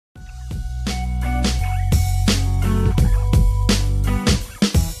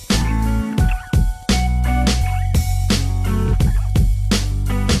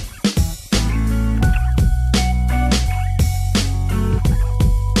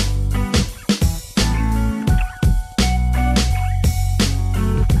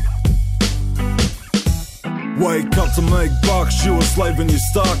make bucks, you a slave and you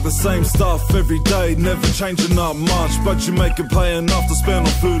stuck. The same stuff every day, never changing up much, but you make it pay enough to spend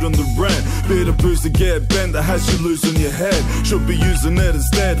on food and the rent. Bit of booze to get bent that has you losing your head. Should be using it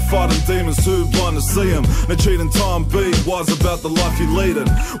instead, fighting demons too blind to see them. No cheating time, be wise about the life you're leading.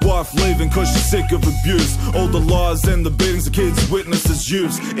 Wife leaving cause she's sick of abuse. All the lies and the beatings the kids witness as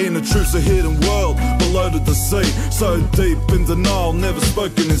youths. In the truth's a hidden world below the sea. So deep in denial, never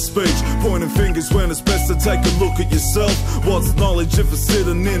spoken in speech. Pointing fingers when it's best to take a look at yourself. What's knowledge if it's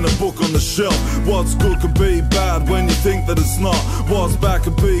sitting in a book on the shelf? What's good could be bad when you think that it's not. What's bad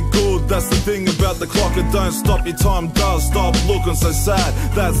could be good, that's the thing about the clock. It don't stop, your time does stop looking so sad.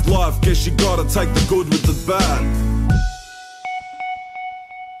 That's life, guess you gotta take the good with the bad.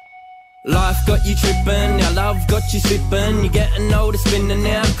 Life got you trippin', your love got you sippin'. You're getting older, spinning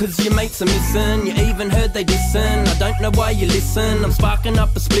out cause your mates are missing. You even heard they dissing, I don't know why you listen. I'm sparking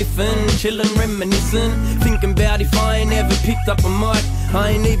up a spliffin', chillin', reminiscing. Thinking about if I ain't ever picked up a mic.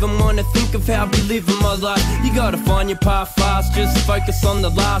 I ain't even wanna think of how I'll be living my life. You gotta find your path fast, just focus on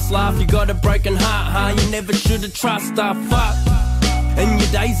the last laugh. You got a broken heart, you never should've trusted, fuck. And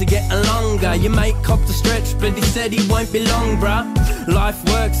your days are getting longer. Your mate copped a stretch, but he said he won't be long, bruh. Life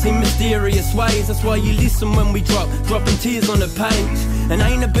works in mysterious ways, that's why you listen when we dropping tears on the page. And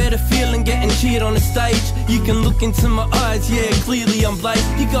ain't a better feeling getting cheered on the stage. You can look into my eyes, yeah, clearly I'm blazed.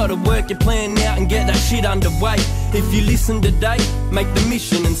 You gotta work your plan out and get that shit underway. If you listen today, make the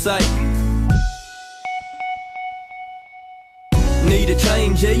mission and say, need a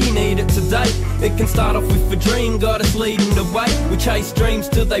change, yeah, you need it today. It can start off with a dream, got us leading the way. We chase dreams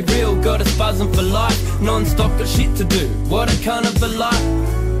till they real, got us buzzing for life. Non-stop, got shit to do, what a kind of a life.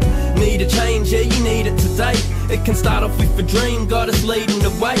 Need a change, yeah, you need it today. It can start off with a dream, got us leading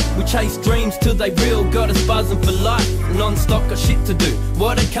the way. We chase dreams till they real, got us buzzing for life. Non-stop, got shit to do,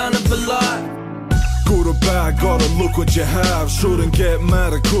 what a kind of a life. Good or bad, gotta look what you have. Shouldn't get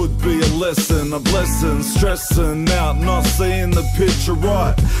mad, it could be a lesson, a blessing. Stressing out, not seeing the picture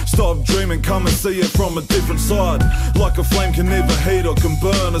right. Stop dreaming, come and see it from a different side. Like a flame can neither heat or can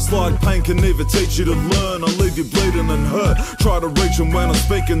burn. It's like pain can never teach you to learn. I'll leave you bleeding and hurt. Try to reach them when I'm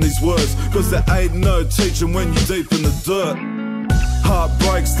speaking these words, cause there ain't no teaching when you're deep in the dirt.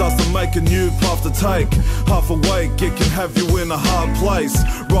 Heartbreak starts to make a new path to take. Half awake, it can have you in a hard place.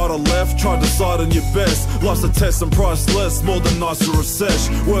 Right or left, try deciding your best. Life's a test and priceless, more than nice or a sesh.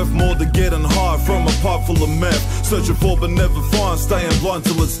 Worth more than getting high from a pipe full of meth. Searching for but never find, staying blind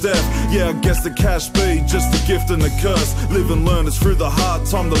till it's death. Yeah, I guess the cash be just a gift and a curse. Live and learn, it's through the hard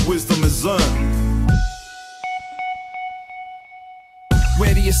time that wisdom is earned.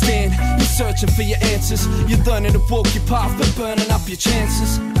 Where do you stand? You're searching for your answers. You're learning to walk your path, but burning up your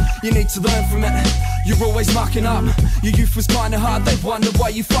chances. You need to learn from it. You're always mucking up. Your youth was kinda hard. They wonder why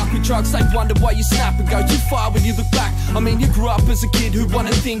you fuck with drugs. They wonder why you snap and go too far when you look back. I mean, you grew up as a kid who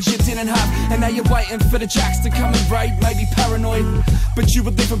wanted things you didn't have, and now you're waiting for the jacks to come and raid. Maybe paranoid, but you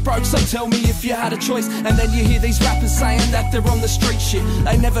were living broke. So tell me if you had a choice. And then you hear these rappers saying that they're on the street shit.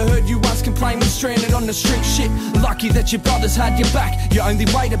 They never heard you once complain when stranded on the street shit. Lucky that your brothers had your back. Your only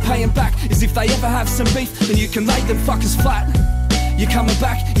way to pay them back is if they ever have some beef, then you can lay them fuckers flat. You're coming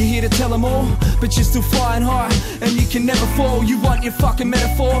back, you're here to tell them all, but you're still flying high, and you can never fall. You want your fucking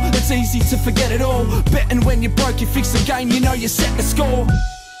metaphor, it's easy to forget it all. Betting when you're broke, you fix the game, you know you set the score.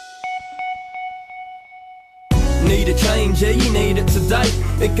 Need a change, yeah, you need it today.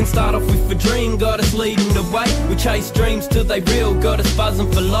 It can start off with a dream, got us leading the way. We chase dreams till they real, got us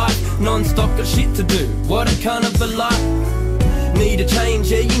buzzing for life. Non-stop, got shit to do, what a kind of a life. Need a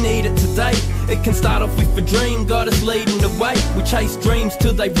change, yeah, you need it today. It can start off with a dream, got us leading the way. We chase dreams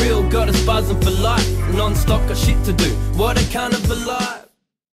till they real, got us buzzing for life. Non-stop, got shit to do, what a kind of a life.